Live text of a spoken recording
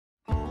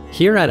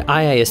Here at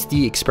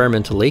IISD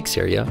Experimental Lakes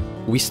Area,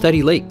 we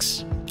study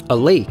lakes. A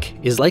lake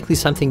is likely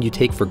something you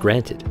take for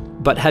granted,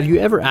 but have you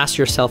ever asked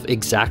yourself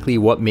exactly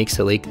what makes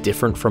a lake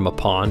different from a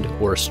pond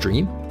or a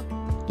stream?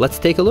 Let's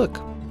take a look.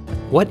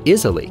 What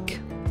is a lake?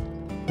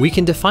 We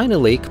can define a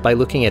lake by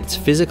looking at its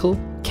physical,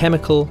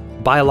 chemical,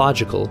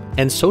 biological,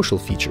 and social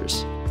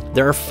features.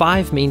 There are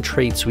 5 main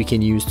traits we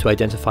can use to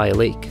identify a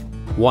lake.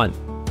 1.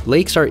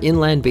 Lakes are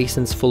inland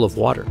basins full of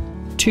water.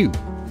 2.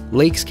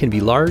 Lakes can be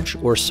large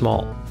or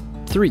small.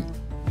 3.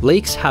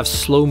 Lakes have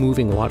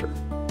slow-moving water.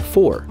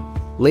 4.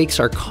 Lakes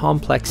are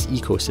complex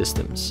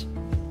ecosystems.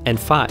 And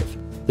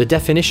 5. The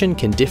definition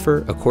can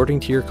differ according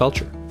to your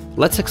culture.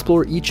 Let's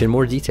explore each in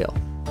more detail.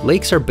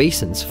 Lakes are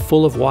basins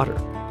full of water.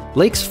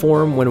 Lakes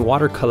form when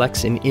water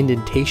collects in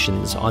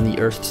indentations on the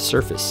Earth's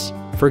surface.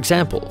 For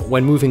example,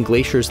 when moving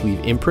glaciers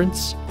leave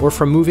imprints, or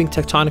from moving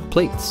tectonic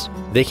plates.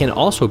 They can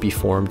also be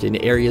formed in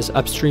areas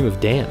upstream of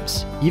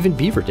dams, even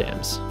beaver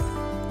dams.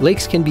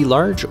 Lakes can be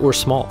large or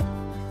small.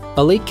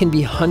 A lake can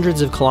be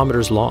hundreds of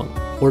kilometers long,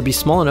 or be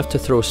small enough to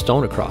throw a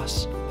stone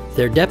across.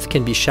 Their depth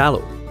can be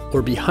shallow,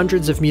 or be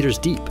hundreds of meters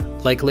deep,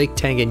 like Lake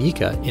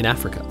Tanganyika in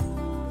Africa.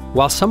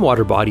 While some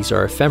water bodies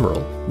are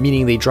ephemeral,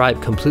 meaning they dry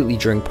up completely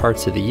during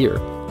parts of the year,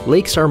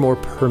 lakes are more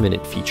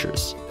permanent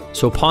features,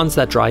 so ponds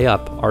that dry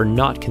up are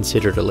not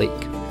considered a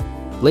lake.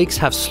 Lakes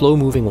have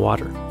slow-moving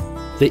water.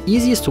 The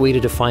easiest way to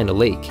define a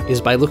lake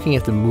is by looking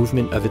at the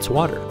movement of its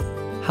water.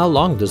 How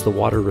long does the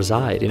water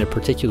reside in a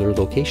particular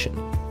location?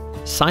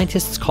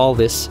 Scientists call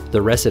this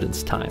the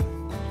residence time.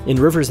 In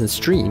rivers and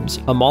streams,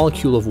 a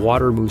molecule of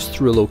water moves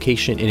through a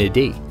location in a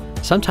day,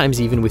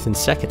 sometimes even within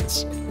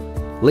seconds.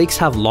 Lakes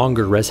have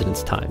longer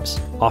residence times,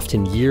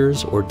 often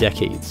years or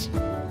decades.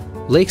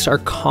 Lakes are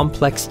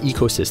complex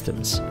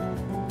ecosystems.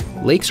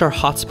 Lakes are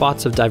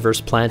hotspots of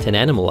diverse plant and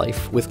animal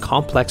life with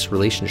complex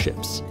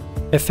relationships.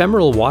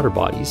 Ephemeral water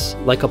bodies,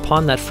 like a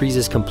pond that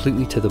freezes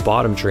completely to the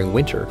bottom during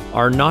winter,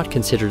 are not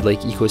considered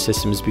lake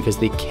ecosystems because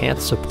they can't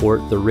support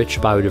the rich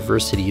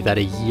biodiversity that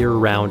a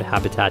year-round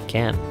habitat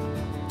can.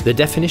 The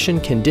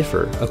definition can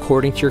differ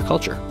according to your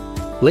culture.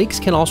 Lakes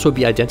can also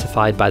be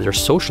identified by their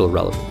social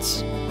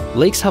relevance.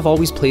 Lakes have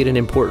always played an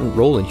important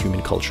role in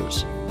human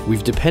cultures.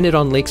 We've depended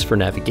on lakes for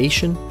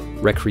navigation,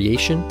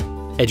 recreation,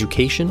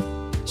 education,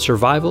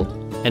 survival,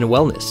 and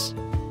wellness.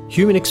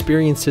 Human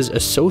experiences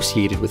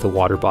associated with a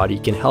water body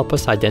can help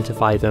us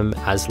identify them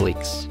as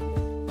lakes.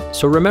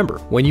 So remember,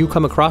 when you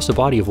come across a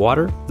body of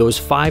water, those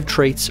 5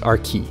 traits are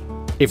key.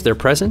 If they're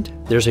present,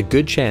 there's a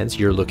good chance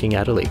you're looking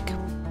at a lake.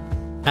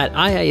 At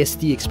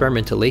IISD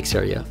Experimental Lakes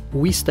Area,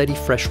 we study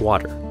fresh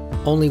water.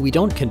 Only we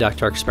don't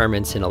conduct our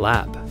experiments in a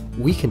lab.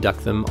 We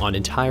conduct them on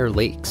entire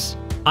lakes.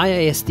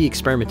 IISD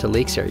Experimental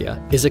Lakes Area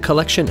is a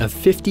collection of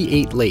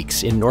 58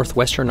 lakes in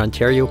northwestern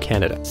Ontario,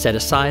 Canada, set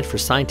aside for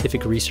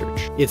scientific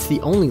research. It's the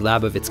only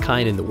lab of its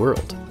kind in the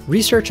world.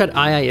 Research at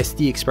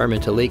IISD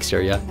Experimental Lakes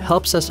Area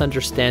helps us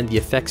understand the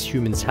effects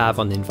humans have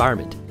on the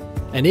environment,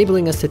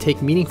 enabling us to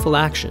take meaningful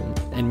action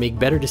and make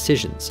better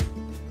decisions,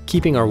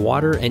 keeping our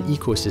water and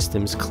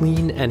ecosystems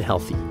clean and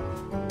healthy.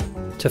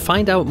 To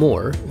find out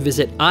more,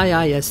 visit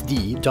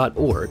iisd.org/ELA.